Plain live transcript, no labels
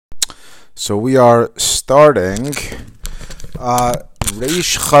So we are starting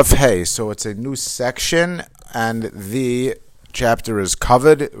Reish Chav Hey. So it's a new section, and the chapter is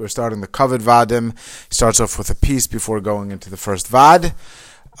Kavod. We're starting the Kavod Vadim. He starts off with a piece before going into the first Vad.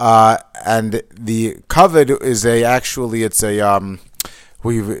 And the Kavod is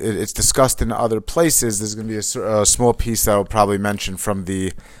it's discussed in other places. There's going to be a small piece that I'll probably mention from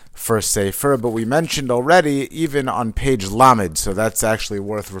the first Sefer, but we mentioned already even on page Lamed, so that's actually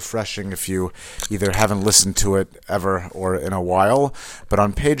worth refreshing if you either haven't listened to it ever or in a while. But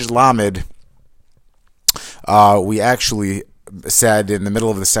on page Lamed, we actually said in the middle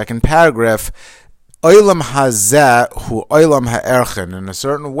of the second paragraph, Olam hazeh hu olam ha'erchen. In a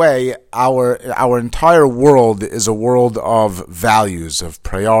certain way, our entire world is a world of values, of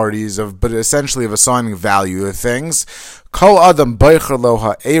priorities, but essentially of assigning value to things. Kol adam beicher lo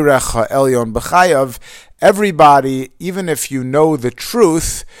ha'erech ha'elyon b'chayav. Everybody, even if you know the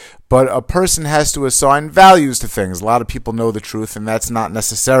truth, but a person has to assign values to things. A lot of people know the truth, and that's not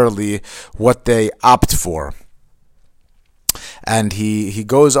necessarily what they opt for. And he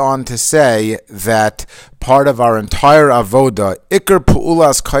goes on to say that part of our entire avoda, ikar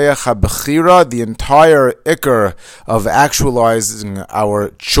pu'ulas koyach ha'bechira, the entire ikar of actualizing our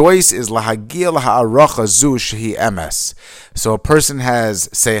choice is lahagia laha'aracha zu shehi emes. So a person has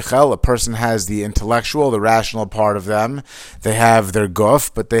seichel, a person has the intellectual, the rational part of them. They have their guf,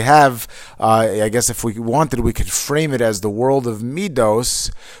 but they have, I guess if we wanted, we could frame it as the world of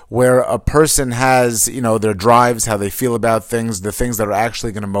midos, where a person has, their drives, how they feel about things, the things that are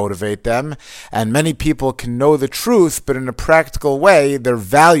actually going to motivate them. And many people can know the truth, but in a practical way, their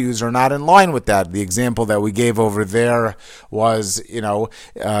values are not in line with that. The example that we gave over there was,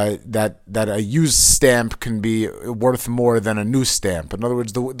 that a used stamp can be worth more than a new stamp. In other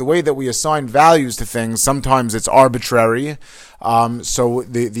words, the way that we assign values to things, sometimes it's arbitrary. So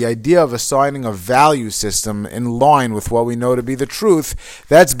the idea of assigning a value system in line with what we know to be the truth,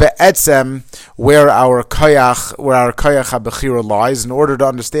 that's be'etzem where our koyach ha'bechira lies in order to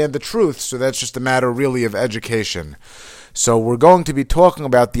understand the truth. So that's just a matter really of education. So we're going to be talking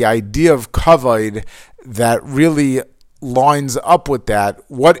about the idea of kavod that really lines up with that.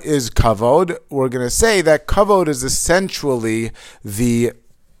 What is kavod? We're going to say that kavod is essentially the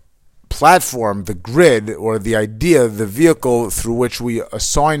platform, the grid, or the idea, the vehicle through which we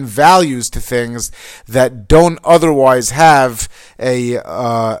assign values to things that don't otherwise have an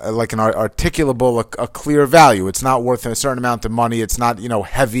articulable, a clear value. It's not worth a certain amount of money. It's not,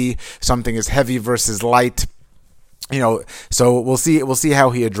 heavy. Something is heavy versus light. So we'll see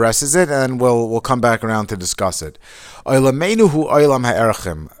how he addresses it, and we'll come back around to discuss it. Olamenu hu olam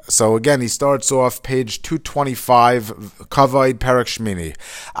ha'erchim. So again, he starts off page 225, Kavod Perek Shmini.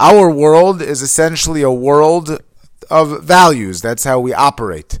 Our world is essentially a world of values. That's how we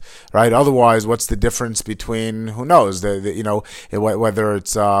operate, right? Otherwise, what's the difference between, who knows, whether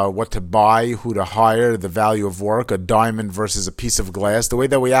it's what to buy, who to hire, the value of work, a diamond versus a piece of glass, the way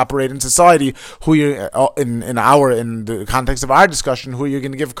that we operate in society, who you in the context of our discussion, who you're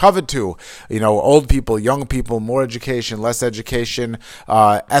going to give kavod to, old people, young people, more education, less education,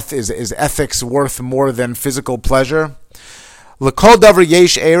 is ethics worth more than physical pleasure? Everything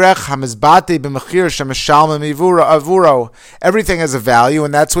has a value,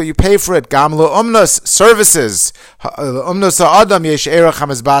 and that's what you pay for it. Services.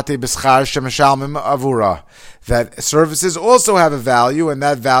 That services also have a value, and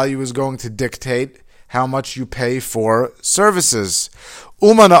that value is going to dictate how much you pay for services. A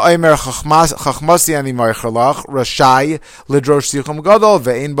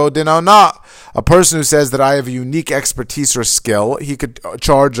person who says that I have a unique expertise or skill, he could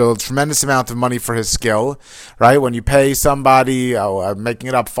charge a tremendous amount of money for his skill, right? When you pay somebody, I'm making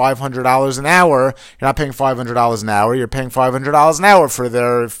it up, $500 an hour, you're not paying $500 an hour, you're paying $500 an hour for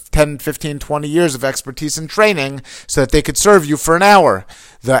their 10, 15, 20 years of expertise and training so that they could serve you for an hour.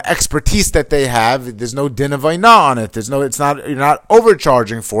 The expertise that they have, there's no din of vayna on it. You're not overcharging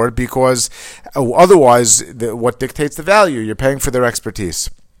for it, because otherwise, what dictates the value? You're paying for their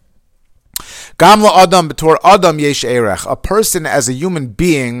expertise. A person as a human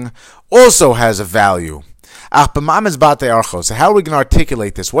being also has a value. So how are we going to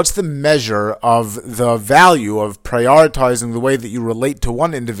articulate this? What's the measure of the value of prioritizing the way that you relate to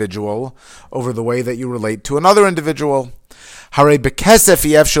one individual over the way that you relate to another individual? It's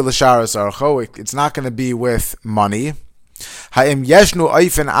not going to be with money. So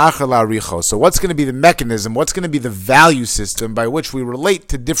what's going to be the mechanism? What's going to be the value system by which we relate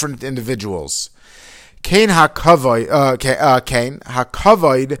to different individuals? Kain hakavod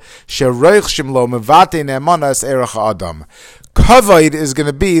sheroich shimlo mevate ne'emanas erech adam. Kavod is going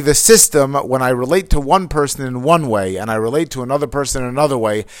to be the system when I relate to one person in one way and I relate to another person in another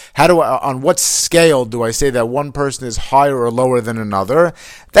way. On what scale do I say that one person is higher or lower than another?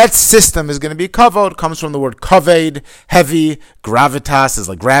 That system is going to be kavod. Comes from the word kaved, heavy. Gravitas is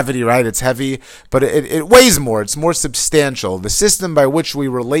like gravity, right? It's heavy, but it weighs more. It's more substantial. The system by which we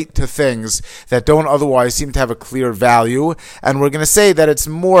relate to things that don't otherwise seem to have a clear value, and we're going to say that it's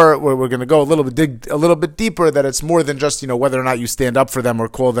more. We're going to go dig a little bit deeper. That it's more than just whether or not you stand up for them or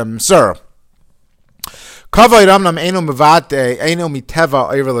call them sir. It's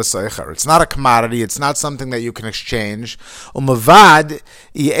not a commodity. It's not something that you can exchange.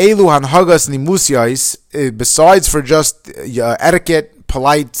 Besides for just etiquette,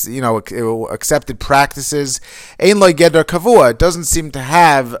 polite, accepted practices, ein lo geder kavua. It doesn't seem to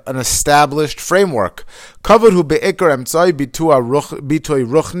have an established framework. Kavod hu be'ikar emtzai bitoy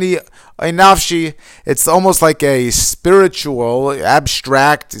ruchni nafshi. It's almost like a spiritual,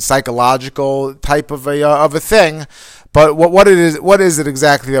 abstract, psychological type of a thing. But what is it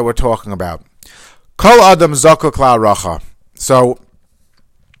exactly that we're talking about? Kol adam zakok la'aracha. So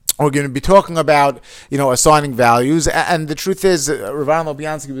we're going to be talking about, assigning values. And the truth is, Rav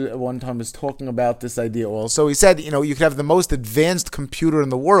Lobiansky one time was talking about this idea also. He said, you could have the most advanced computer in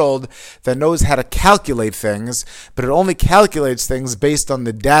the world that knows how to calculate things, but it only calculates things based on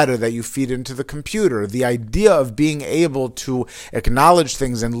the data that you feed into the computer. The idea of being able to acknowledge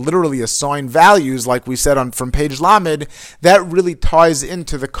things and literally assign values, like we said from page Lamed, that really ties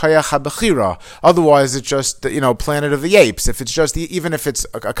into the Koyach HaBechira. Otherwise, it's just, Planet of the Apes. If it's just, even if it's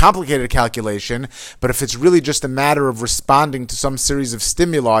a complicated calculation, but if it's really just a matter of responding to some series of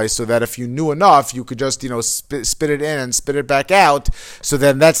stimuli, so that if you knew enough, you could just spit it in and spit it back out, so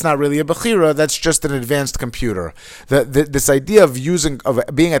then that's not really a bechira, that's just an advanced computer. This idea of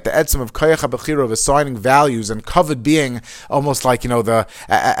being at the etzem of koyach bechira, of assigning values, and kavod being almost like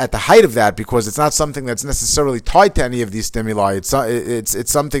at the height of that, because it's not something that's necessarily tied to any of these stimuli. It's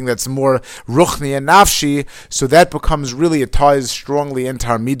something that's more ruchni and nafshi, so that becomes really, it ties strongly into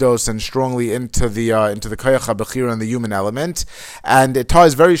our midos and strongly into the koyach habechira and the human element, and it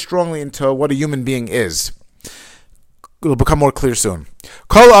ties very strongly into what a human being is. It'll become more clear soon.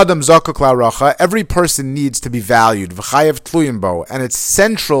 Kol adam zakok la'aracha. Every person needs to be valued. V'chayev tluyim bo, and it's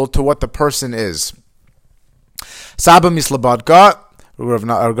central to what the person is. Saba mislabadka, Rav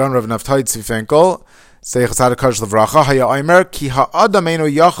Naftali Tzvi Finkel.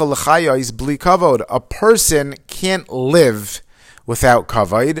 A person can't live without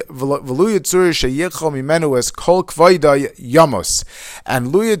kavod, and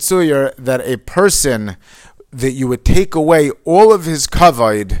lu yitzur, that a person, that you would take away all of his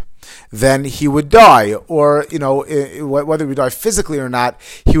kavod, then he would die, or whether he die physically or not,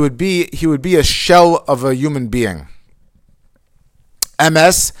 he would be a shell of a human being.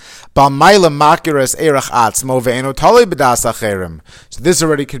 MS. So this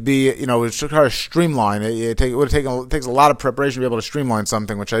already could be, it should kind of streamline. It takes a lot of preparation to be able to streamline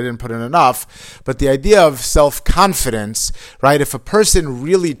something, which I didn't put in enough. But the idea of self-confidence, right? If a person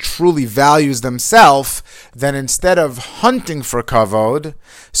really truly values themselves, then instead of hunting for kavod,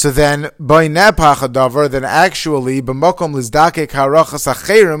 so then actually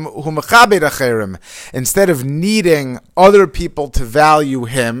instead of needing other people to value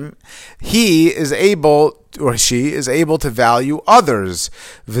him, he is able, or she is able, to value others.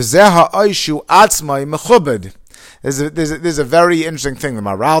 There's a very interesting thing. The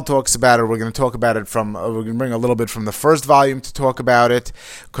Maral talks about it. We're going to talk about it we're going to bring a little bit from the first volume to talk about it.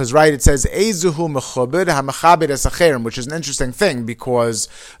 Because, right, it says, Eizuhu mechubed ha-mechabed es-acherim, which is an interesting thing, because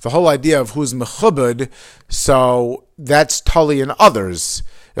the whole idea of who's mechubed, so that's tali in others.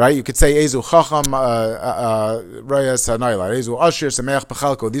 Right, you could say Ezu Chacham Rayas Hanayla, Ezu Ashir Sameach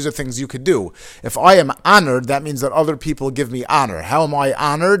Bechalko. These are things you could do. If I am honored, that means that other people give me honor. How am I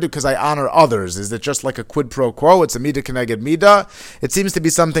honored? Because I honor others. Is it just like a quid pro quo? It's a midah keneged midah. It seems to be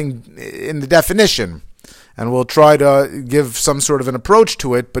something in the definition. And we'll try to give some sort of an approach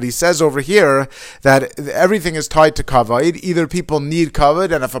to it, but he says over here that everything is tied to kavod. Either people need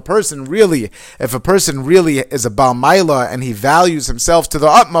kavod, and if a person really is a Baal Maila and he values himself to the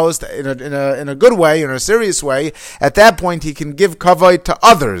utmost in a good way, in a serious way, at that point he can give kavod to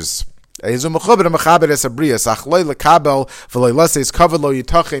others. To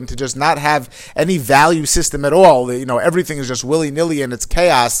just not have any value system at all. Everything is just willy-nilly and it's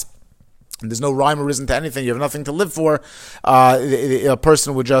chaos. There's no rhyme or reason to anything. You have nothing to live for. A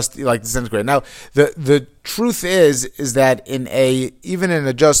person would just disintegrate. Now, the truth is that even in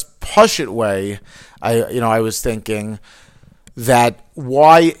a just pashut way, I was thinking that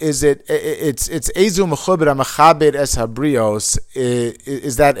why is it? It's ezu mechubed amachabed es habrios.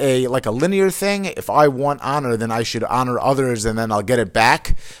 Is that like a linear thing? If I want honor, then I should honor others, and then I'll get it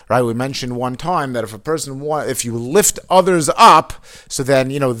back, right? We mentioned one time that if you lift others up, so then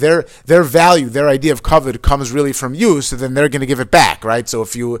their value, their idea of kavod comes really from you, so then they're going to give it back, right? So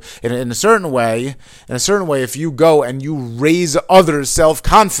if you, in a certain way, if you go and you raise others'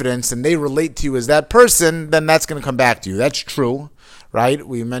 self-confidence and they relate to you as that person, then that's going to come back to you. That's true, right?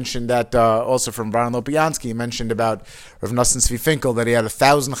 We mentioned that also from Baron Lopiansky. He mentioned about Rav Nosson Tzvi Finkel that he had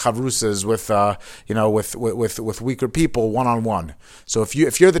 1,000 chavrusas with weaker people one-on-one. So if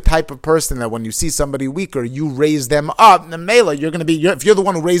you're the type of person that when you see somebody weaker, you raise them up, then Mela, you're going to be, if you're the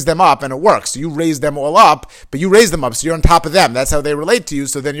one who raised them up, and it works, so you raise them all up, but you raise them up, so you're on top of them. That's how they relate to you,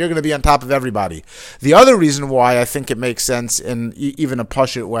 so then you're going to be on top of everybody. The other reason why I think it makes sense in even a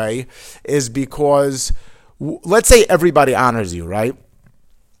Pashut way is because let's say everybody honors you, right?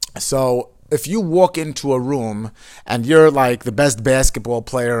 So if you walk into a room and you're like the best basketball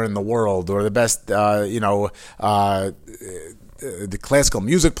player in the world, or the best, the classical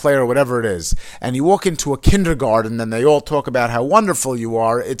music player, or whatever it is, and you walk into a kindergarten and they all talk about how wonderful you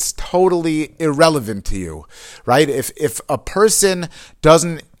are, it's totally irrelevant to you, right? If a person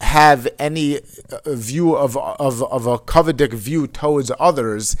doesn't have any view of a kavodic view towards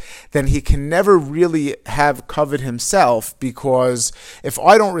others, then he can never really have kavod himself, because if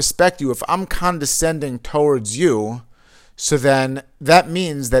I don't respect you, if I'm condescending towards you, so then that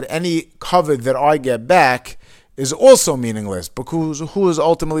means that any kavod that I get back is also meaningless, because who is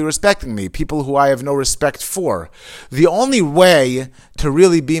ultimately respecting me? People who I have no respect for. The only way to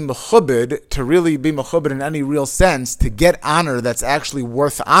really be mechubed in any real sense, to get honor that's actually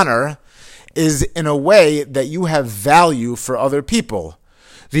worth honor, is in a way that you have value for other people.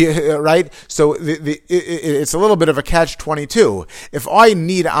 Right? So it's a little bit of a catch-22. If I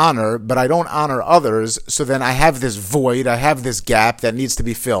need honor, but I don't honor others, so then I have this void, I have this gap that needs to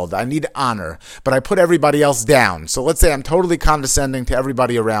be filled. I need honor, but I put everybody else down. So let's say I'm totally condescending to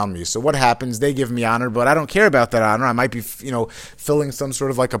everybody around me. So what happens? They give me honor, but I don't care about that honor. I might be, filling some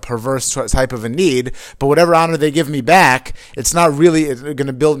sort of like a perverse type of a need, but whatever honor they give me back, it's not really going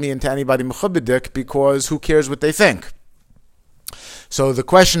to build me into anybody mechubedik, because who cares what they think? So the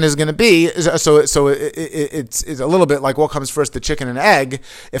question is going to be, it's a little bit like what comes first, the chicken and egg.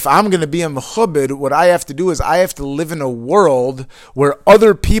 If I'm going to be a mechubed, what I have to do is I have to live in a world where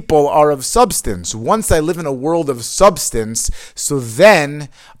other people are of substance. Once I live in a world of substance, so then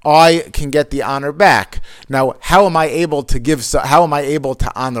I can get the honor back. Now, how am I able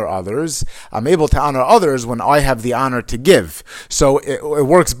to honor others? I'm able to honor others when I have the honor to give. So it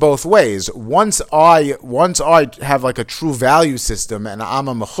works both ways. Once I have like a true value system, and I'm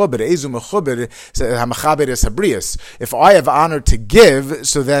a mechubed, ezu mechubed, hamachabed es habrius. If I have honor to give,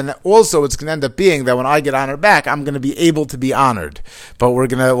 so then also it's going to end up being that when I get honor back, I'm going to be able to be honored. But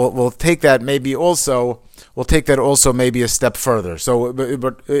we'll take that maybe also. We'll take that also maybe a step further. So,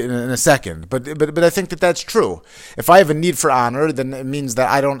 but in a second. But I think that that's true. If I have a need for honor, then it means that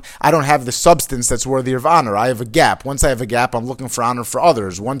I don't have the substance that's worthy of honor. I have a gap. Once I have a gap, I'm looking for honor for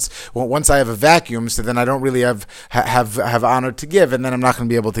others. Once I have a vacuum, so then I don't really have honor to give, and then I'm not going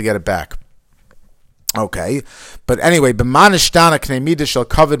to be able to get it back. Okay, but anyway, b'manishtana k'nei midah shel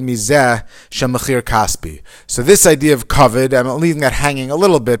kavod mizeh shel mechir kaspi. So this idea of kavod, I'm leaving that hanging a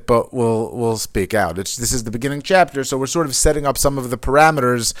little bit, but we'll speak out. This is the beginning chapter, so we're sort of setting up some of the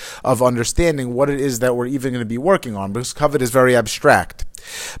parameters of understanding what it is that we're even going to be working on, because kavod is very abstract.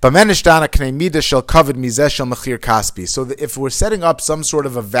 So if we're setting up some sort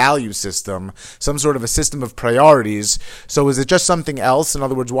of a value system, some sort of a system of priorities, so is it just something else? In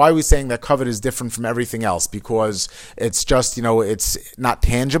other words, why are we saying that kavod is different from everything else? Because it's just, it's not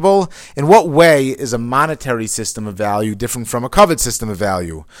tangible? In what way is a monetary system of value different from a kavod system of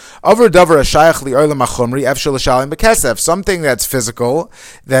value? Something that's physical,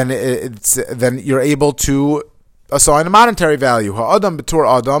 then you're able to assign a monetary value. Ha'adam b'tur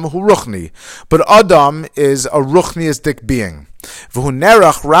adam hu ruchni. But Adam is a ruchniistic being. V'hu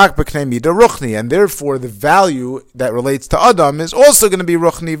nerach rak b'knei midah ruchni. And therefore the value that relates to Adam is also going to be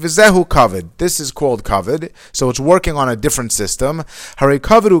ruchni. V'zehu kavod. This is called kavod. So it's working on a different system. Harei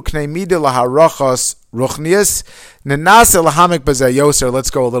kavodu knei midah laharachas ruchnius. Nenase lahamik b'zeh yoser. Let's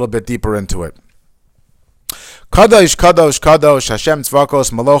go a little bit deeper into it. Kadosh, Kadosh, Kadosh, Hashem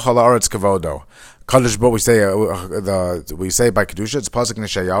tzvakos, maloch ha'la'aretz kavodo. Kaddish, but we say by kedusha, it's pasuk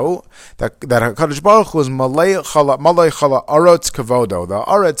Neshayahu that Hakadosh Baruch Hu is malay chala arutz kavodo. The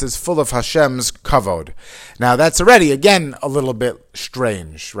arutz is full of Hashem's kavod. Now that's already again a little bit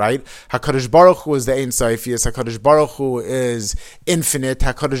strange, right? Hakadosh Baruch Hu is the Ein Sofius. Hakadosh Baruch Hu is infinite.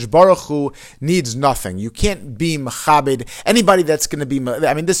 Hakadosh Baruch Hu needs nothing. You can't be mechabed anybody that's going to be.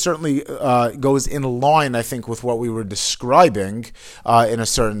 I mean, this certainly goes in line, I think, with what we were describing in a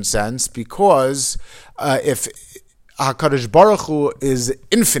certain sense, because if HaKadosh Baruch Hu is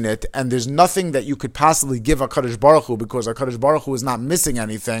infinite, and there's nothing that you could possibly give HaKadosh Baruch Hu because HaKadosh Baruch Hu is not missing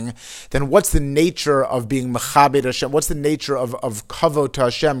anything, then what's the nature of being Mechabed Hashem? What's the nature of kavod to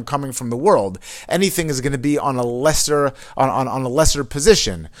Hashem coming from the world? Anything is going to be on a lesser on a lesser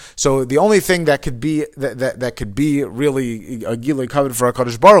position. So the only thing that could be that could be really a gilui kavod for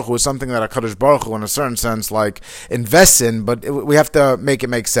HaKadosh Baruch Hu is something that HaKadosh Baruch Hu, in a certain sense, like invests in, but we have to make it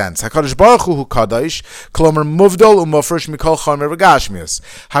make sense. HaKadosh Baruch Hu Kadosh, Klomer Muvdol Mufresh Mikol Chomer V'Gashmius.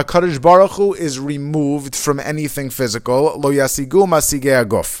 HaKadosh Baruch Hu is removed from anything physical. Lo Yasigu Masigei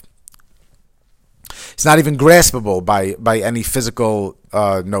Aguf. It's not even graspable by any physical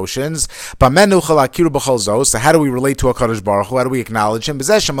notions. So how do we relate to HaKadosh Baruch Hu? How do we acknowledge Him?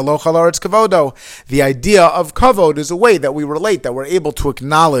 The idea of kavod is a way that we relate, that we're able to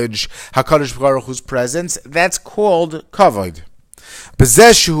acknowledge HaKadosh Baruch Hu's presence. That's called kavod. So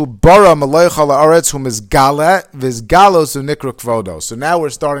now we're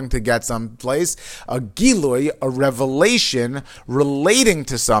starting to get someplace, a gilui, a revelation relating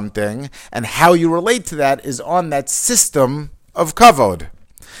to something, and how you relate to that is on that system of kavod.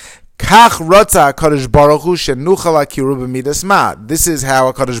 This is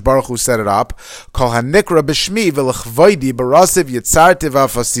how HaKadosh Baruch Hu set it up.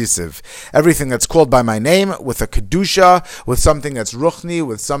 Everything that's called by my name, with a kedusha, with something that's ruchni,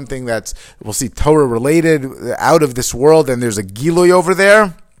 with something that's, we'll see, Torah related, out of this world, and there's a gilui over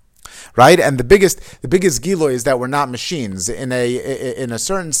there. Right, and the biggest gilui is that we're not machines. In a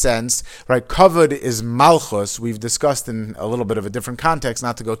certain sense, right? Kavod is malchus. We've discussed in a little bit of a different context,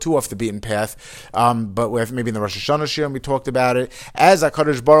 not to go too off the beaten path, but we have, maybe in the Rosh Hashanah Shir, we talked about it. As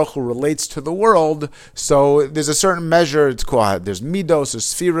HaKadosh Baruch Hu relates to the world, so there's a certain measure. It's called, there's midos or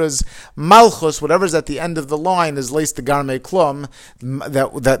spheres. Malchus, whatever's at the end of the line, is leis the garmei klum.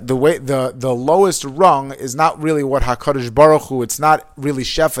 That the way the lowest rung is not really what HaKadosh Baruch Hu. It's not really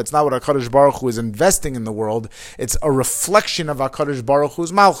shefa. It's not what HaKadosh Baruch Hu is investing in the world. It's a reflection of HaKadosh Baruch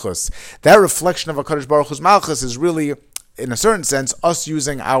Hu's malchus. That reflection of HaKadosh Baruch Hu's malchus is really, in a certain sense, us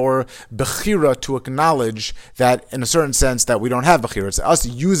using our bechira to acknowledge that, in a certain sense, that we don't have bechira. It's us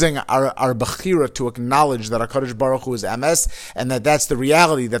using our bechira to acknowledge that HaKadosh Baruch Hu is emes, and that's the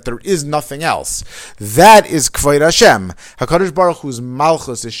reality, that there is nothing else. That is Kvod Hashem. HaKadosh Baruch Hu's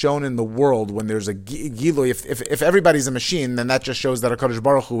malchus is shown in the world when there's a gilui. If everybody's a machine, then that just shows that HaKadosh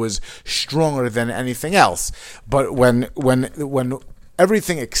Baruch Hu is stronger than anything else. But when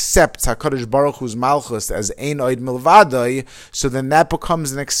everything accepts HaKadosh Baruch Hu's malchus as Ein Od Milvadoi, so then that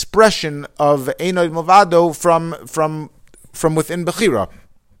becomes an expression of Ein Od Milvado from within Bechira.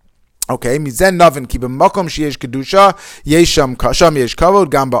 Okay, mizen navin ki b'makom sheyesh kedusha yesh sham yesh kavod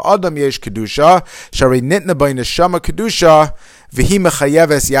gam ba'adam yesh kedusha sharei nitna by neshama kedusha v'hi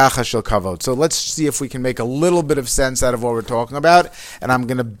mechayeves yacha shel kavod. So let's see if we can make a little bit of sense out of what we're talking about, and I'm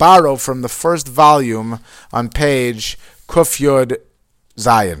going to borrow from the first volume on page Kuf Yud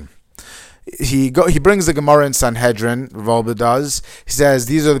Zion. He brings the Gemara in Sanhedrin. Volba does. He says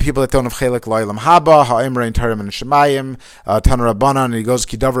these are the people that don't have chelik lo'ilam haba ha'imrein tarim and shemayim Tana Rabbanan, and he goes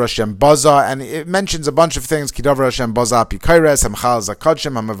kidavar Hashem baza, and it mentions a bunch of things. Kidavar Hashem baza pikaires hamchal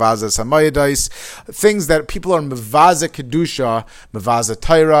zakachim hamavaza samayadais, things that people are mevaza kedusha, mevaza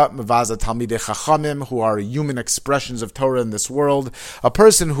Torah, mevaza talmidei chachamim, who are human expressions of Torah in this world. A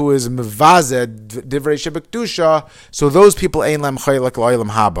person who is mevaza divrei shebekdusha, so those people ein lem chelik lo'ilam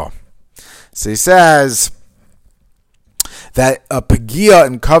haba. So he says that a pagia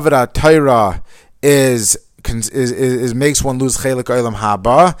in kavod Torah is makes one lose chelik olam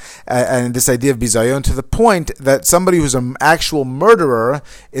haba, and this idea of bizayon, to the point that somebody who's an actual murderer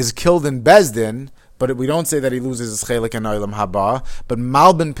is killed in Bezdin, but we don't say that he loses his chelik and olam haba. But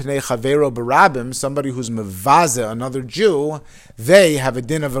malben pnei chavero barabim, somebody who's mevaze another Jew, they have a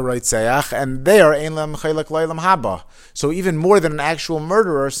din of a roitzeach, and they are ein lam chelik olam haba. So even more than an actual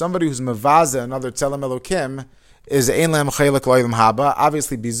murderer, somebody who's mevaze another tzelem elokim is ein lam chelik olam haba.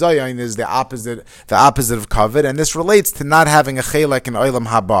 Obviously, bizayon is the opposite of kavod, and this relates to not having a chelik in olam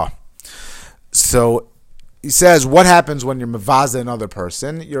haba. So he says, what happens when you're mevaza another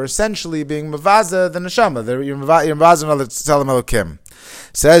person? You're essentially being mevaza the neshama. You're mevaza another tzelem elokim.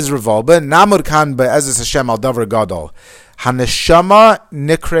 Says Rav Wolbe, Namud kan be'ezus Hashem al davar gadol. Haneshama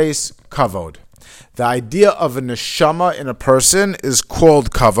nikres kavod. The idea of a neshama in a person is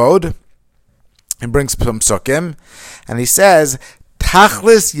called kavod. He brings some psukim, and he says,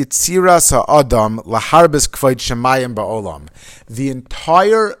 Tachlis yitziras ha'adam laharbis kvoid shemayim ba'olam. The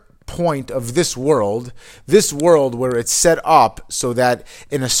entire point of this world where it's set up so that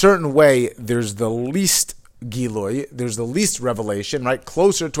in a certain way there's the least Gilui, there's the least revelation, right?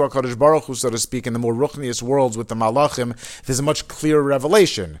 Closer to HaKadosh Baruch Hu, so to speak, in the more ruchnius worlds with the Malachim, there's a much clearer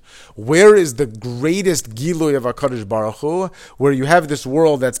revelation. Where is the greatest Gilui of HaKadosh Baruch Hu? Where you have this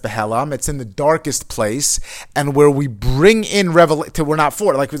world that's Behelam, it's in the darkest place, and where we bring in revelation, we're not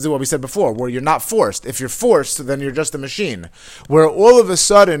forced, like what we said before, where you're not forced. If you're forced, then you're just a machine. Where all of a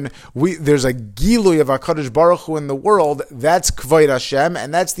sudden, there's a Gilui of HaKadosh Baruch Hu in the world, that's Kvoid Hashem,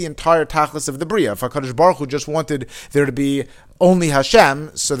 and that's the entire Tachlis of the Bria. If HaKadosh Baruch Hu just wanted there to be only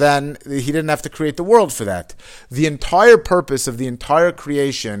Hashem, so then he didn't have to create the world for that. The entire purpose of the entire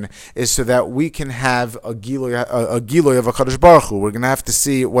creation is so that we can have a Gilui of HaKadosh Baruch Hu. We're going to have to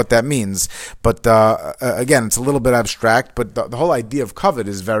see what that means. But again, it's a little bit abstract, but the whole idea of kavod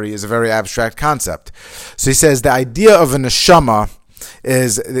is a very abstract concept. So he says the idea of a neshama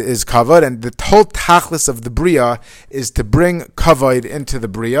is kavod, and the whole tachlis of the bria is to bring kavod into the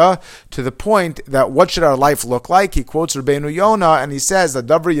bria to the point that what should our life look like? He quotes Rabbeinu Yonah and he says,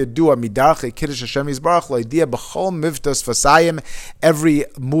 "Adavra yadua midarche kiddush Hashem yisbarach lo'idiyah b'chol mivtos fasayim." Every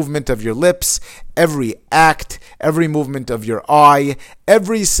movement of your lips, every act, every movement of your eye,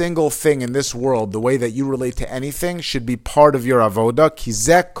 every single thing in this world, the way that you relate to anything, should be part of your avoda. Ki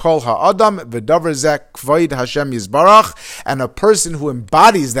zeh kol ha'adam v'davar zeh kvoid Hashem yisbarach. And a person who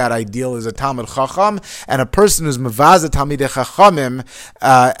embodies that ideal is a Talmid Chacham, and a person who's mevazah Talmidei Chachamim,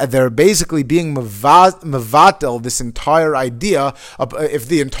 they're basically being mevatel this entire idea. If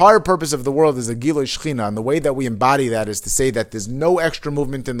the entire purpose of the world is a Gilui Shechina, and the way that we embody that is to say that there's no extra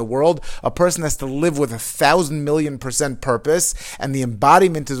movement in the world, a person has to live with 1,000,000,000% purpose, and the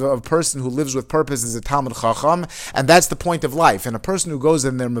embodiment of a person who lives with purpose is a Talmid Chacham, and that's the point of life. And a person who goes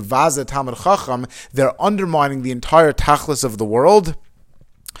in their mevazah Talmid Chacham, they're undermining the entire tachlis of the world.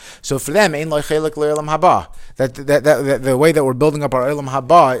 So for them, ein lo chelik le'olam haba. That the way that we're building up our olam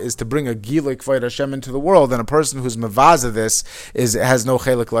haba is to bring a gilui kvoid Hashem into the world, and a person who's mevazah this has no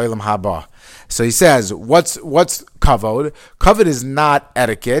chelik le'olam haba. So he says, what's kavod? Kavod is not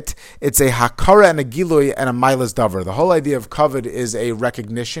etiquette. It's a hakara and a gilui and a milas davar. The whole idea of kavod is a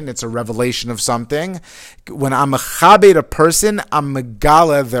recognition. It's a revelation of something. When I'm mechaber a person, I'm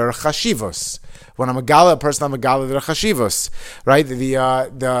megala their chashivos. When I'm a gala, a person, I'm a gala their chashivos, right? The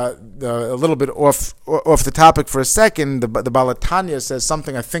a little bit off the topic for a second. The Baal HaTanya says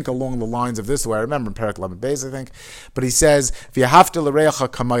something I think along the lines of this. The way I remember in Perek Lamed Beis, I think, but he says, "V'yahavta l'reacha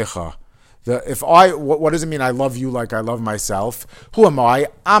kamaycha." What does it mean? I love you like I love myself. Who am I?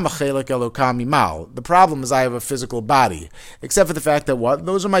 I'm a chelik elokam imal. The problem is I have a physical body, except for the fact that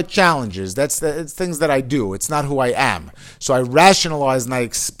those are my challenges. It's things that I do. It's not who I am. So I rationalize and I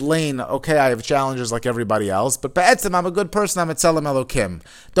explain. Okay, I have challenges like everybody else, but be'etzem I'm a good person. I'm a tzelem elokim.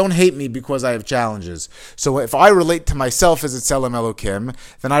 Don't hate me because I have challenges. So if I relate to myself as a tzelem elokim,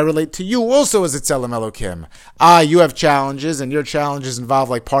 then I relate to you also as a tzelem elokim. You have challenges, and your challenges involve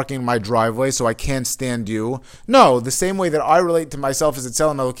like parking in my driveway, so I can't stand you. No, the same way that I relate to myself as a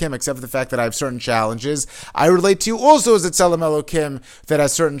Tzelem Elokim, except for the fact that I have certain challenges, I relate to you also as a Tzelem Elokim that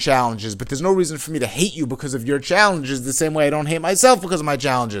has certain challenges. But there's no reason for me to hate you because of your challenges, the same way I don't hate myself because of my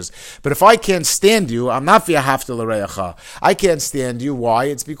challenges. But if I can't stand you, I'm not v'yahavta l'reacha. I can't stand you. Why?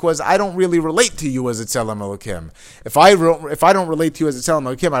 It's because I don't really relate to you as a Tzelem Elokim. If I don't relate to you as a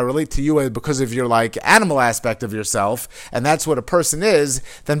Tzelem Elokim, I relate to you because of your like animal aspect of yourself, and that's what a person is,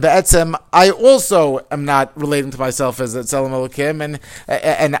 then be'etzem I also am not relating to myself as a Tzelem Elokim,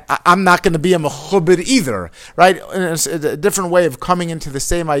 and I'm not going to be a mechubed either, right? It's a different way of coming into the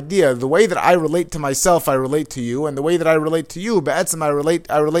same idea. The way that I relate to myself, I relate to you, and the way that I relate to you, be'etzem I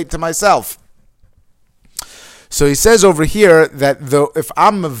relate to myself. So he says over here that if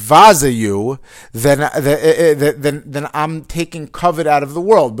I'm mevaza you, then I'm taking kavod out of the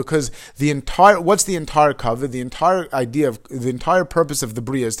world, because what's the entire kavod? The entire purpose of the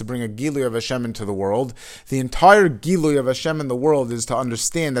bria is to bring a gilui of Hashem into the world. The entire gilui of Hashem in the world is to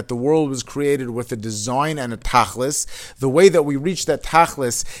understand that the world was created with a design and a tachlis. The way that we reach that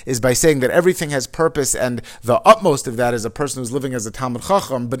tachlis is by saying that everything has purpose, and the utmost of that is a person who's living as a Talmid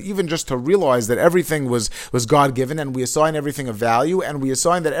Chacham. But even just to realize that everything was God-given, and we assign everything a value, and we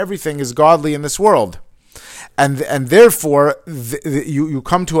assign that everything is godly in this world, and therefore you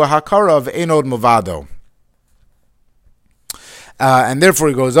come to a hakara of enod movado. And therefore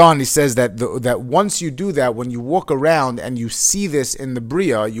he goes on, he says that that once you do that, when you walk around and you see this in the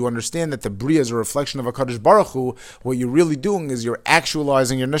Bria, you understand that the Bria is a reflection of HaKadosh Baruch Hu. What you're really doing is you're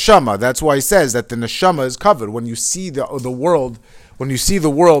actualizing your neshama. That's why he says that the neshama is covered. When you see the world, when you see the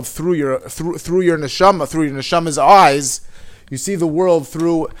world through your neshama, through your neshama's eyes, you see the world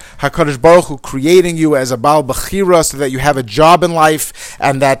through HaKadosh Baruch Hu creating you as a Baal Bechira, so that you have a job in life,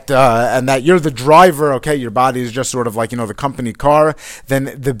 and that you're the driver. Okay, your body is just sort of like, the company car.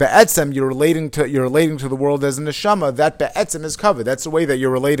 Then the Be'etzem, you're relating to the world as a neshama. That Be'etzem is covered. That's the way that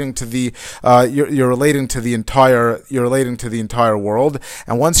you're relating to the entire world.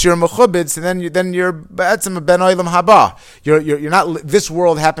 And once you're mechubed, so then you're Be'etzem a Ben Olam Haba. You're not. This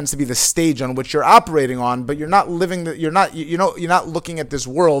world happens to be the stage on which you're operating on, but you're not living. You're not looking at this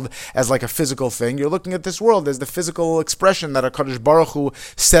world as like a physical thing. You're looking at this world as the physical expression that HaKadosh Baruch Hu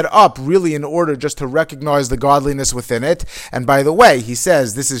set up, really in order just to recognize the godliness within it. And by the way, he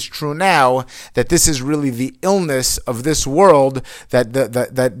says this is true now, that this is really the illness of this world, that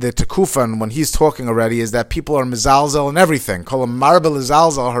the tekufan, when he's talking already, is that people are mezalzel and everything.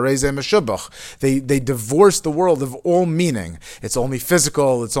 They divorce the world of all meaning. It's only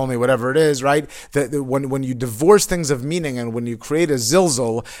physical, it's only whatever it is, right? When you divorce things of meaning, and when you create a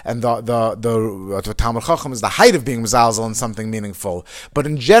zilzal, and the Talmud Chacham is the height of being mezalzel in something meaningful. But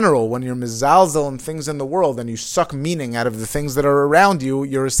in general, when you're mezalzel in things in the world and you suck meaning out of the things that are around you,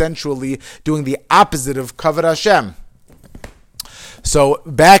 you're essentially doing the opposite of Kavod Hashem. So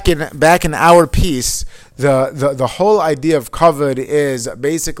back in our piece, the whole idea of kavod is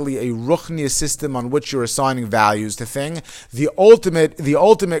basically a ruchniya system on which you're assigning values to thing. The ultimate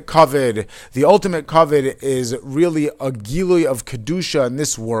kavod is really a gilui of kedusha in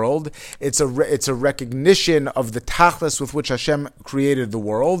this world. It's a recognition of the tachlis with which Hashem created the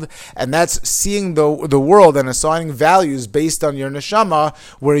world, and that's seeing the world and assigning values based on your neshama,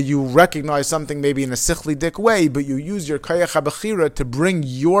 where you recognize something maybe in a sichlidik way, but you use your kayach habechira to bring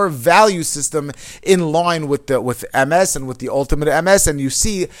your value system in line with MS and with the ultimate MS, and you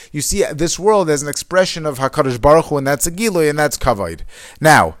see this world as an expression of HaKadosh Baruch Hu, and that's a gilui, and that's kavod.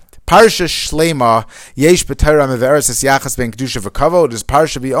 Now, Parsha Shlema Yesh B'Torah Meveres Es Yachas Ben Kedusha V'Kavod is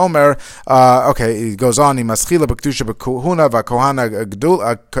Parsha V'Omer. Okay, it goes on. Imaschila B'Kedusha B'Kuhuna V'Kohana Gedul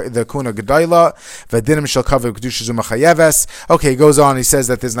the Kuna Gedayla V'Dinim Shel Kavod Kedusha Zumachayeves. Okay, it goes on. He says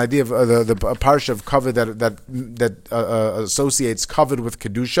that there's an idea of the Parsha of Kavod that associates Kavod with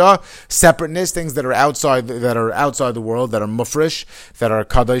Kedusha, separateness, things that are outside the world, that are mufresh, that are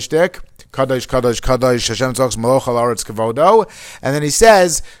kadashdik. Kadosh, Kadosh, Kadosh, Hashem talks Maloch al Aretz Kavodo, and then he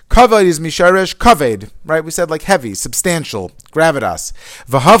says Kavod is Misharesh Kaved, right? We said like heavy, substantial, gravitas.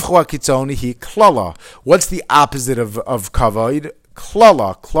 V'havchua kitzoni hi klala. What's the opposite of Kavod?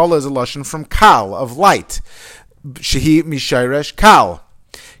 Klala. Klala is a lashon from kal, of light. Shehi Misharesh Kal.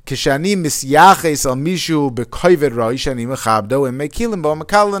 Kishani misyaches al mishu bekoived roish ani mechabdo and mekilim bo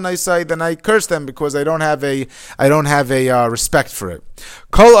mekalan I say, then I curse them because I don't have a respect for it.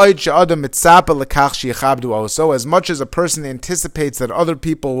 Kol oid she'adam mitzapa lekach sheyachabdu also, as much as a person anticipates that other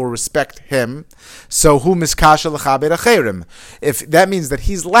people will respect him, so hu miskasha lechabed acherim. If that means that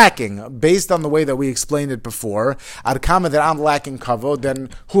he's lacking, based on the way that we explained it before, ad kama that I'm lacking kavod, then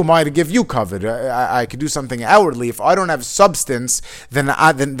who am I to give you kavod? I could do something outwardly. If I don't have substance, then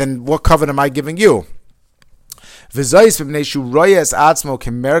what kavod am I giving you? I'm just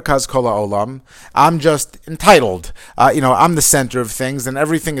entitled. I'm the center of things, and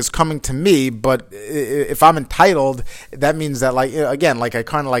everything is coming to me. But if I'm entitled, that means that, I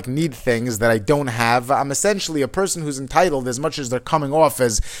kind of need things that I don't have. I'm essentially a person who's entitled, as much as they're coming off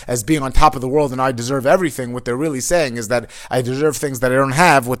as being on top of the world and I deserve everything. What they're really saying is that I deserve things that I don't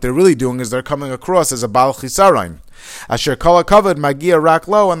have. What they're really doing is they're coming across as a Baal Chisaron. Asher kol hakavod magia rak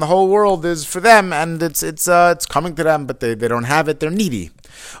lo, and the whole world is for them, and it's coming to them, but they don't have it. They're needy.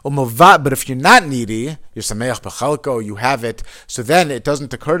 But if you're not needy, you're sameach b'chalko, you have it. So then it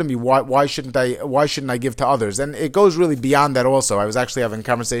doesn't occur to me why shouldn't I give to others? And it goes really beyond that. Also, I was actually having a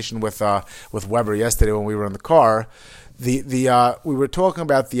conversation with Weber yesterday when we were in the car. We were talking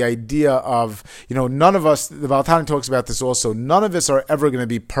about the idea of, none of us, the Baal Tanya talks about this also, none of us are ever going to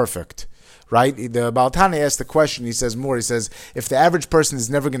be perfect. Right? The Baal Tanya asked the question, he says, if the average person is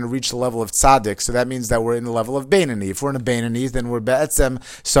never going to reach the level of tzaddik, so that means that we're in the level of Beinani. If we're in a Beinani, then we're be'etzem,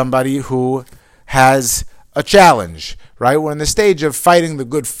 somebody who has a challenge, right? We're in the stage of fighting the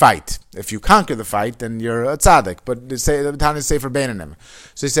good fight. If you conquer the fight, then you're a tzaddik. But the Tanya say for Beinanim.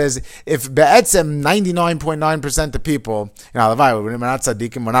 So he says, if be'etzem 99.9% of people, we're not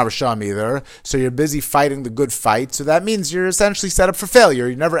tzaddikim, we're not rasham either, so you're busy fighting the good fight, so that means you're essentially set up for failure.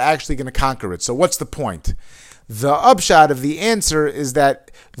 You're never actually going to conquer it. So what's the point? The upshot of the answer is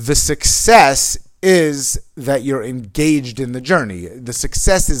that the success is that you're engaged in the journey. The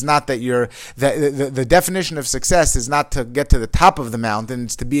success is not that the definition of success is not to get to the top of the mountain,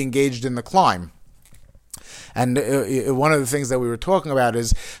 it's to be engaged in the climb. And one of the things that we were talking about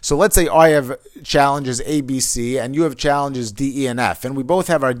is, so let's say I have challenges A, B, C, and you have challenges D, E, and F, and we both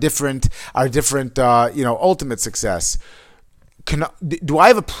have our different ultimate success. Do I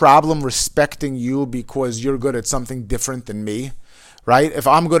have a problem respecting you because you're good at something different than me? Right? If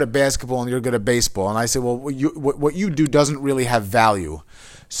I'm good at basketball and you're good at baseball, and I say, well, what you do doesn't really have value.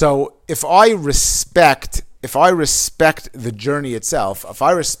 So if I respect the journey itself, if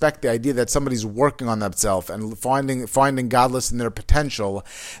I respect the idea that somebody's working on themselves and finding godless in their potential,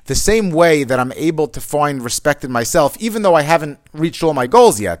 the same way that I'm able to find respect in myself, even though I haven't reached all my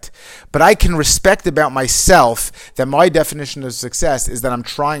goals yet, but I can respect about myself that my definition of success is that I'm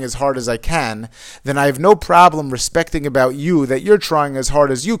trying as hard as I can, then I have no problem respecting about you that you're trying as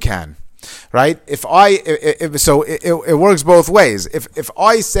hard as you can. Right? It works both ways. If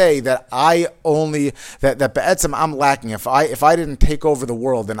I say that that be'etzem I'm lacking, if I didn't take over the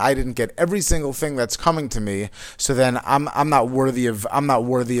world and I didn't get every single thing that's coming to me, so then I'm not worthy of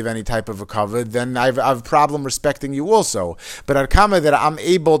any type of a kavod, then I have a problem respecting you also. But at kama that I'm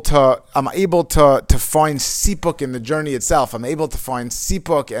able to find sipuk in the journey itself. I'm able to find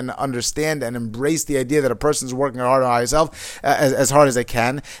sipuk and understand and embrace the idea that a person's working hard on himself as hard as they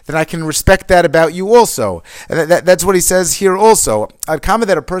can. Then I can respect that about you also. And that's what he says here also. At kama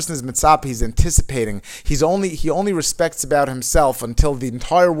that a person is mitzap, he's anticipating. He only respects about himself until the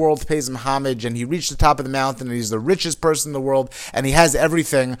entire world pays him homage and he reached the top of the mountain and he's the richest person in the world and he has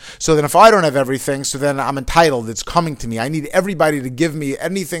everything. So then if I don't have everything, so then I'm entitled. It's coming to me. I need everybody to give me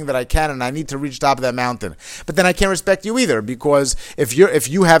anything that I can and I need to reach the top of that mountain. But then I can't respect you either, because if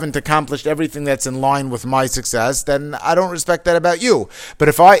you haven't accomplished everything that's in line with my success, then I don't respect that about you. But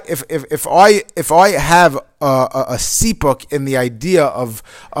if I have a sipuk in the idea of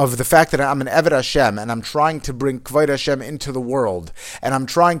the fact that I'm an Eved Hashem and I'm trying to bring Kvod Hashem into the world and I'm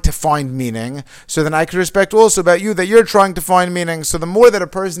trying to find meaning, so then I can respect also about you that you're trying to find meaning. So the more that a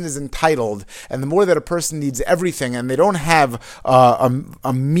person is entitled and the more that a person needs everything and they don't have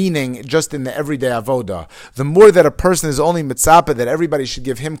a meaning just in the everyday avoda, the more that a person is only mitzapeh that everybody should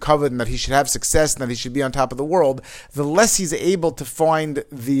give him kavod and that he should have success and that he should be on top of the world, the less he's able to find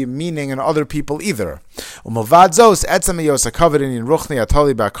the meaning in other people either. Umalvad zos etzem yosa kavod in ruchni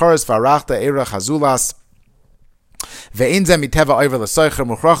atoli bakaras varachta erach hazulas. So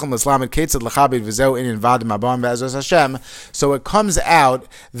it comes out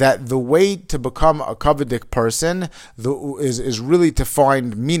that the way to become a kavadik person is really to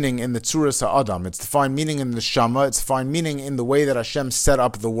find meaning in the tzuras ha'adam. It's to find meaning in the shama. It's to find meaning in the way that Hashem set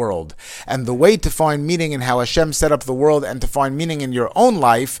up the world. And the way to find meaning in how Hashem set up the world and to find meaning in your own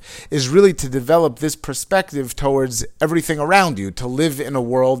life is really to develop this perspective towards everything around you, to live in a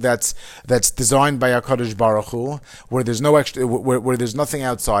world that's designed by HaKadosh Baruch Hu, where there's no extra, where there's nothing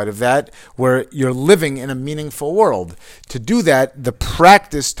outside of that, where you're living in a meaningful world. To do that, the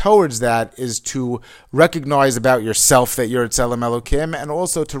practice towards that is to recognize about yourself that you're Tzelem Elokim, and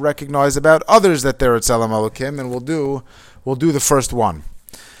also to recognize about others that they're Tzelem Elokim, and we'll do the first one.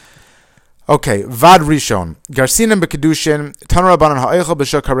 Okay, Vad Rishon. Garsinim B'Kedushin, Tanur Rabbanan Ha'eichel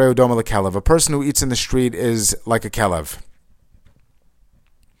B'Shuk Hareu Doma L'Kelev. A person who eats in the street is like a kelev.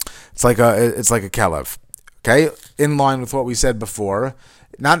 It's like a kelev. Okay, in line with what we said before,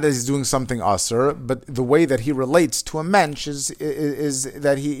 not that he's doing something usur, but the way that he relates to a mensch is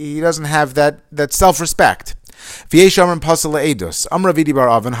that he doesn't have that self-respect. V'yeshamrim pasal le'edus. Amra vidi bar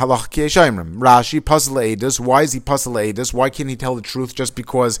Avin halach ki yeshamrim. Rashi pasal le'edus. Why is he pasal le'edus? Why can't he tell the truth just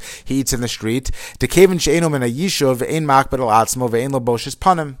because he eats in the street? Dekevin she'enu min ha'yishuv ve'ein makbet al atzmo ve'ein lo boshes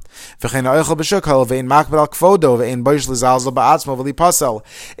panim. V'chein ha'oichel b'shukal ve'ein makbet al kvodo ve'ein bosh l'zalzel ba'atzmo v'li pasal.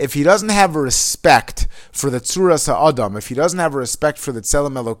 If he doesn't have a respect for the tzuras ha'adam, if he doesn't have a respect for the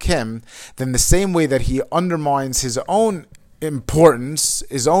tzelem elokim, then the same way that he undermines his own importance,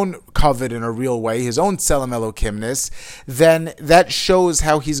 his own kavod in a real way, his own tzelem elokimness, then that shows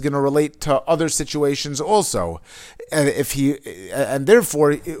how he's going to relate to other situations also. And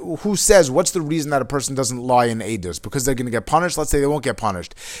therefore, who says, what's the reason that a person doesn't lie in edus? Because they're going to get punished? Let's say they won't get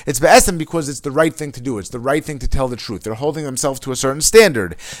punished. It's be'esem because it's the right thing to do. It's the right thing to tell the truth. They're holding themselves to a certain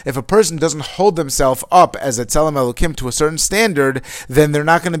standard. If a person doesn't hold themselves up as a tzelem elokim to a certain standard, then they're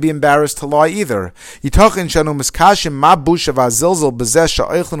not going to be embarrassed to lie either. Yitachin shanu miskashim ma busha v'azilzel b'zeh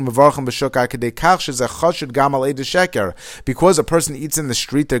sha'oichlin mevarchim b'shukah kedei kach shezeh chashud gam al edus sheker. Because a person eats in the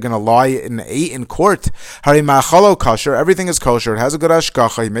street, they're going to lie in court. Hari ma'achalo kosher, everything is kosher, it has a good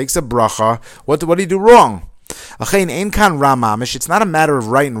hashgacha, he makes a bracha. What did he do wrong? It's not a matter of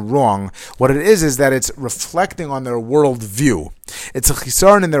right and wrong. What it is that it's reflecting on their world view. It's a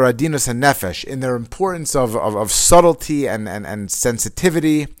chisaron in their adinus and nefesh, in their importance of subtlety and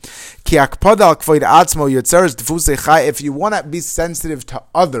sensitivity. If you want to be sensitive to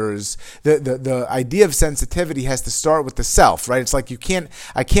others, the idea of sensitivity has to start with the self, right? It's like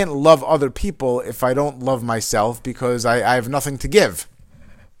I can't love other people if I don't love myself, because I have nothing to give.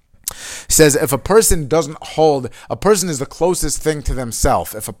 He says, if a person a person is the closest thing to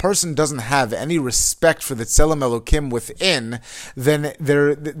themselves. If a person doesn't have any respect for the Tzelem Elokim within, then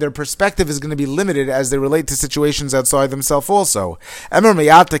their perspective is going to be limited as they relate to situations outside themselves also. A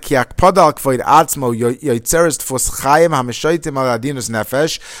person's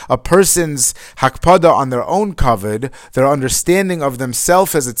hakpada on their own kavod, their understanding of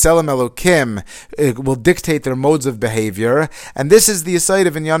themselves as a Tzelem Elokim, will dictate their modes of behavior, and this is the aside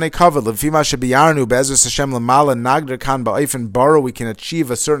of Inyanei Kavod. We can achieve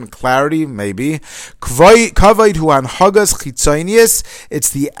a certain clarity, maybe. It's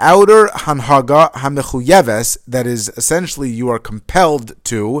the outer hanhaga hamechuyeves that is essentially you are compelled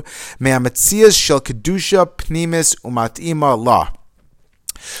to.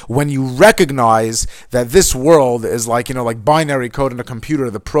 When you recognize that this world is like binary code in a computer,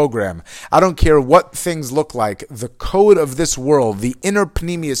 the program. I don't care what things look like. The code of this world, the inner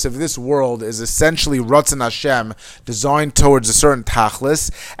pneumius of this world is essentially Ratzon Hashem, designed towards a certain tachlis,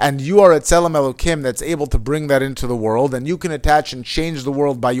 and you are a Tzelem Elokim that's able to bring that into the world, and you can attach and change the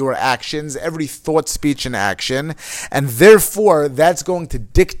world by your actions, every thought, speech, and action, and therefore that's going to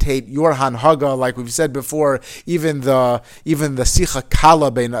dictate your hanhaga, like we've said before, even the sicha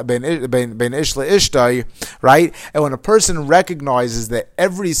kala bein ish le'ishtai, right? And when a person recognizes that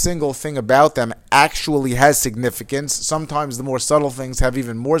every single thing about them actually has significance, sometimes the more subtle things have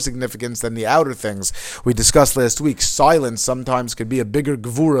even more significance than the outer things. We discussed last week, silence sometimes could be a bigger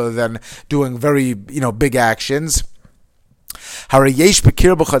gevura than doing very, big actions.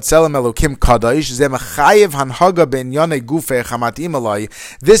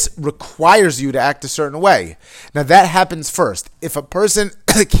 This requires you to act a certain way. Now that happens first. If a person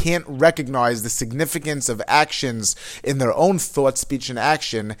can't recognize the significance of actions in their own thought, speech, and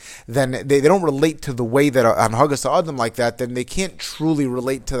action, then they don't relate to the way that Hanhaga Sa'adim like that, then they can't truly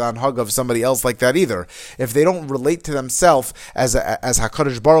relate to the Hanhaga of somebody else like that either. If they don't relate to themselves as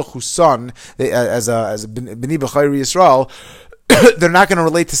HaKadosh Baruch Hu's son, as B'nai B'chayri Yisrael, they're not going to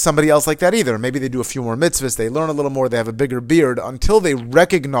relate to somebody else like that either. Maybe they do a few more mitzvahs, they learn a little more, they have a bigger beard. Until they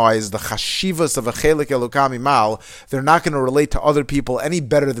recognize the chashivas of a chelik elokam imal, they're not going to relate to other people any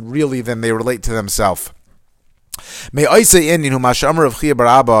better than they relate to themselves. May I say in Masha Amar of Chia Bar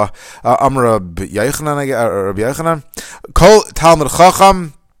Abba Amar of Yochanan Kol Talmud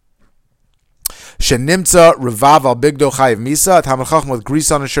Chacham Shenimtza Revav al Bigdo Chayiv Misa, Talmud Chacham with grease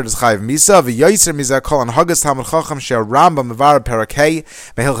on his shirt is Chayiv Misa, V'yoyser Mizah Kol Hanhagas Talmud Chacham She'er Rambam Mevar Parakei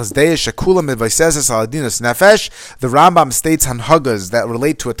Mehilchas Deish Shekula Midvaiseses Al Adinus Nefesh. The Rambam states Hanhagas that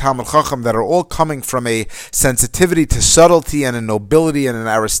relate to a Talmud Chacham that are all coming from a sensitivity to subtlety and a nobility and an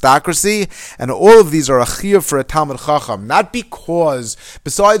aristocracy, and all of these are a chiyuv for a Talmud Chacham, not because,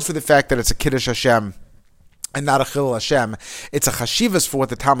 besides for the fact that it's a Kiddush Hashem and not a Chilul Hashem, it's a chashivas for what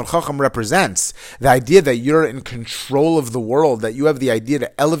the Talmud Chacham represents. The idea that you're in control of the world, that you have the idea to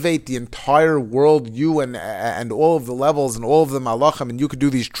elevate the entire world, you and all of the levels and all of the malachim, and you could do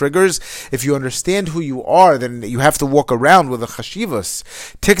these triggers. If you understand who you are, then you have to walk around with a chashivas.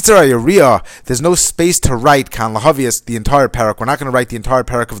 Tiktzar Ayariya, there's no space to write Kan Lahavias, the entire parak. We're not going to write the entire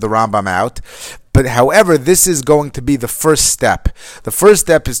parak of the Rambam out. But however, this is going to be the first step. The first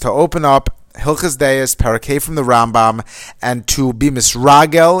step is to open up Hilchas Deis, Parakeh from the Rambam, and to be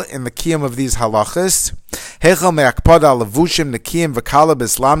misragel in the kiyum of these halachas. Hechel me'akpada levushim nekiyim v'kala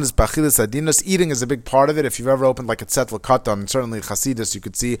b'islamnis b'achilas adinus. Eating is a big part of it. If you've ever opened like a tzet l'katan, certainly Chasidus, you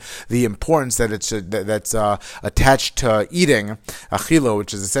could see the importance that that's attached to eating. Achilo,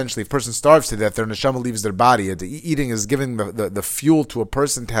 which is essentially if a person starves to death, their neshama leaves their body. Eating is giving the fuel to a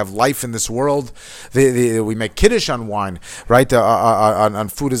person to have life in this world. We make kiddush on wine, right? On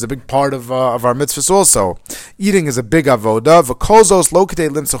food is a big part of our mitzvahs also. Eating is a big avoda. V'kozos lokete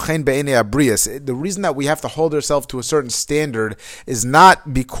limsochein be'enei abrius. The reason that we have to hold ourselves to a certain standard is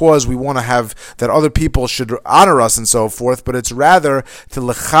not because we want to have that other people should honor us and so forth, but it's rather to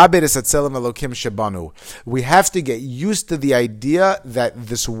lechaber es hatzelem elokim shebanu. We have to get used to the idea that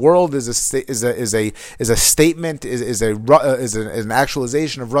this world is a statement, is an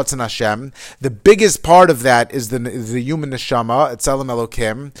actualization of Ratzon Hashem. The biggest part of that is the human neshama, Tzelem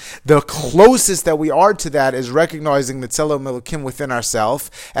Elokim. The closest that we are to that is recognizing the Tzelem Elokim within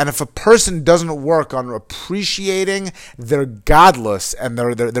ourselves. And if a person doesn't work on appreciating their godless and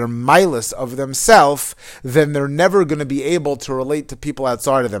their milus of themselves, then they're never going to be able to relate to people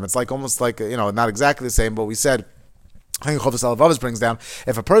outside of them. It's like almost like, not exactly the same, but we said, Chovos HaLevavos brings down,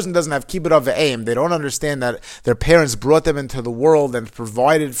 if a person doesn't have kibbud av v'eim, they don't understand that their parents brought them into the world and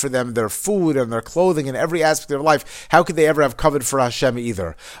provided for them their food and their clothing and every aspect of their life, how could they ever have kavod for Hashem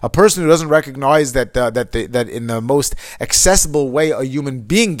either? A person who doesn't recognize that in the most accessible way a human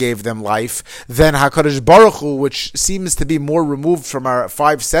being gave them life, then HaKadosh Baruch Hu, which seems to be more removed from our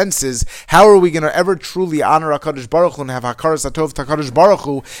five senses, how are we going to ever truly honor HaKadosh Baruch Hu and have Hakaras HaTov to HaKadosh Baruch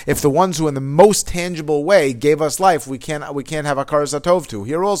Hu if the ones who in the most tangible way gave us life, we can't have Hakaras HaTov to?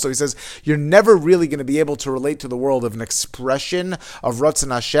 Here also, he says, you're never really going to be able to relate to the world of an expression of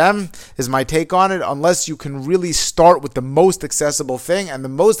Ratzon Hashem, is my take on it, unless you can really start with the most accessible thing, and the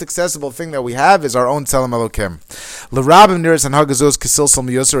most accessible thing that we have is our own Tzelem Elokim. L'rabim niras hanhagazos kisilsal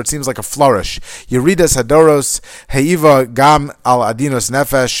miyosar, it seems like a flourish. Yeridas hadoros heiva gam al adinos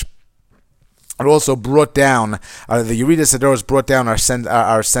nefesh. It also brought down, the Yeridas Hadoros brought down our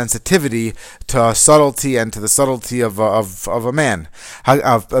sensitivity to subtlety and to the subtlety of a man,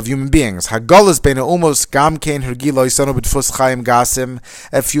 of human beings. Hagalas beina umos gam kein hergilo isano b'tfus chayim gasim.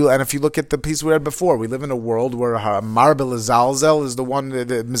 If you look at the piece we read before, we live in a world where marbil zalzel is the one, the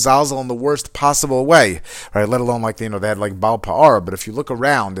mizalzel in the worst possible way, right? Let alone they had like Baal Pa'ar. But if you look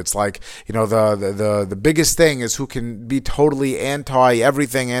around, it's like, the biggest thing is who can be totally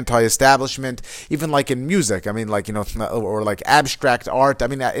anti-everything, anti-establishment. Even like in music, or like abstract art.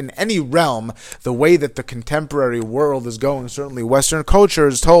 In any realm, the way that the contemporary world is going, certainly Western culture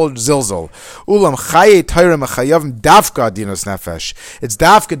is told zilzal. Ulam chaye Torah mechayav dafka dinos nefesh. It's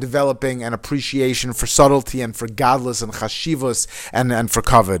dafka developing an appreciation for subtlety and for godless and chashivos and for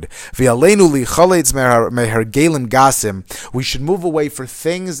kavod. V'aleinu lichaletz mehergelim gasim. We should move away for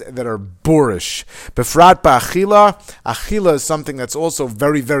things that are boorish. Befrat ba'achila. Achila is something that's also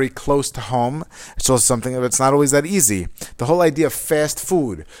very, very close to home. It's also something that's not always that easy. The whole idea of fast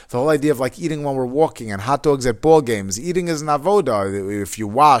food, the whole idea of eating when we're walking and hot dogs at ball games. Eating is an avoda. If you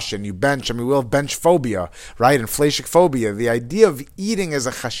wash and you bench, we will have bench phobia, right? And fleishik phobia. The idea of eating as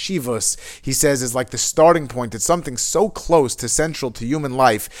a chashivos, he says, is like the starting point. It's something so close to central to human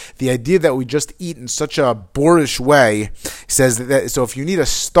life. The idea that we just eat in such a boorish way, he says that. So if you need a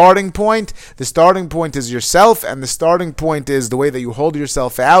starting point, the starting point is yourself, and the starting point is the way that you hold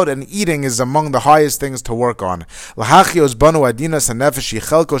yourself out, and eating is among the highest things to work on. Lahachios banu adinas hanefesh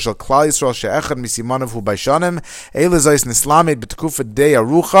yichelko shel klal Yisrael she'echad misimanav hu baishanim elazais nislamed b'tekufa dei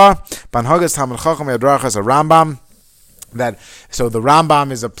arucha banhagas Talmid Chacham yadrachas a Rambam. So the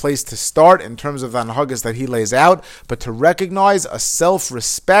Rambam is a place to start in terms of the anhagas that he lays out, but to recognize a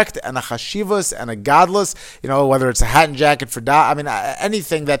self-respect and a chashivas and a godless, whether it's a hat and jacket for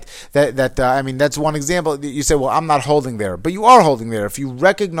anything that's one example. You say, well, I'm not holding there, but you are holding there. If you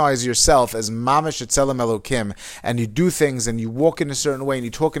recognize yourself as mamash etzelem elokim, and you do things and you walk in a certain way and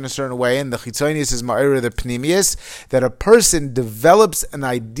you talk in a certain way, and the chitzonius is ma'ira the pnimius, that a person develops an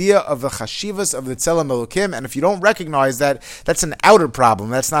idea of the chashivas of the tzelem elokim, and if you don't recognize that's an outer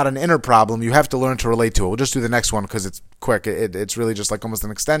problem. That's not an inner problem. You have to learn to relate to it. We'll just do the next one because it's quick. It's really just like almost an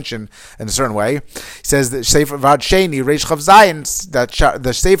extension in a certain way. He says that Sefer Vad Sheni Reish Chav Zayin, that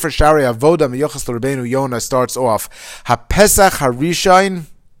the Sefer Shari Avoda Miyochas L'Rabbeinu Yonah starts off HaPesach HaRishain.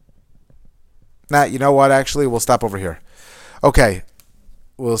 Nah, you know what? Actually, we'll stop over here. Okay.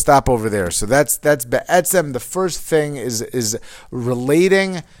 We'll stop over there. So that's be'etzem. The first thing is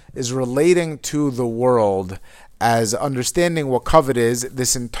relating to the world as understanding what kavod is.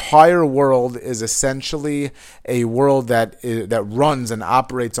 This entire world is essentially a world that runs and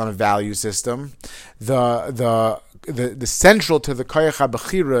operates on a value system. The central to the koyach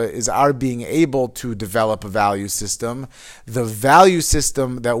habechira is our being able to develop a value system. The value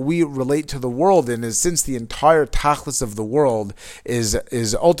system that we relate to the world in is, since the entire tachlis of the world is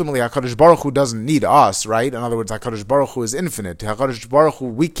ultimately HaKadosh Baruch Hu doesn't need us, right? In other words, HaKadosh Baruch Hu is infinite. HaKadosh Baruch Hu,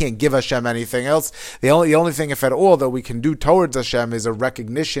 we can't give Hashem anything else. The only thing, if at all, that we can do towards Hashem is a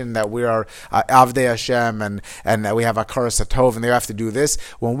recognition that we are Avdei Hashem and that we have Hakaras HaTov, and they have to do this.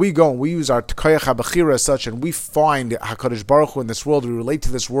 When we go and we use our koyach habechira as such, and we find HaKadosh Baruch Hu in this world, we relate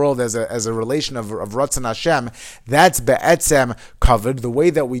to this world as a relation of Ratzon Hashem, that's be'etzem covered. The way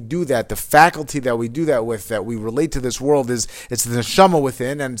that we do that, the faculty that we do that with, that we relate to this world, it's the neshama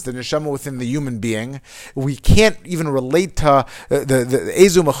within, and it's the neshama within the human being. We can't even relate to the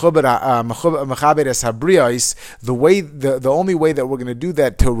Ezu Mechaber Es Habriyos. The only way that we're going to do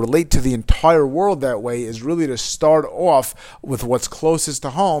that, to relate to the entire world that way, is really to start off with what's closest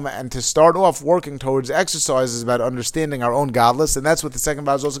to home, and to start off working towards exercises about about understanding our own godless, and that's what the second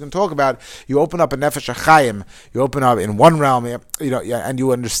vow is also going to talk about. You open up a nefesh achayim, you open up in one realm, and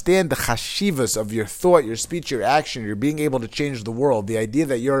you understand the chashivas of your thought, your speech, your action, you're being able to change the world, the idea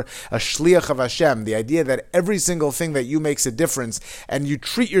that you're a shliach of Hashem, the idea that every single thing that you makes a difference, and you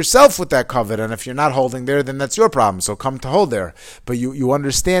treat yourself with that covet, and if you're not holding there, then that's your problem, so come to hold there. But you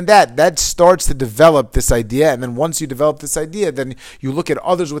understand that starts to develop this idea, and then once you develop this idea, then you look at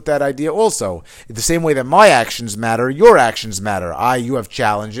others with that idea also. The same way that my actions matter, your actions matter. You have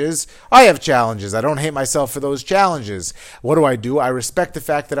challenges, I have challenges. I don't hate myself for those challenges. What do? I respect the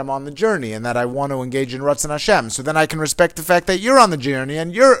fact that I'm on the journey and that I want to engage in Ratzon Hashem. So then I can respect the fact that you're on the journey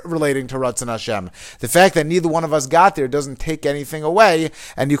and you're relating to Ratzon Hashem. The fact that neither one of us got there doesn't take anything away,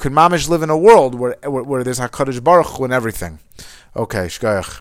 and you can mamish live in a world where there's HaKadosh Baruch Hu and everything. Okay, shkoyach.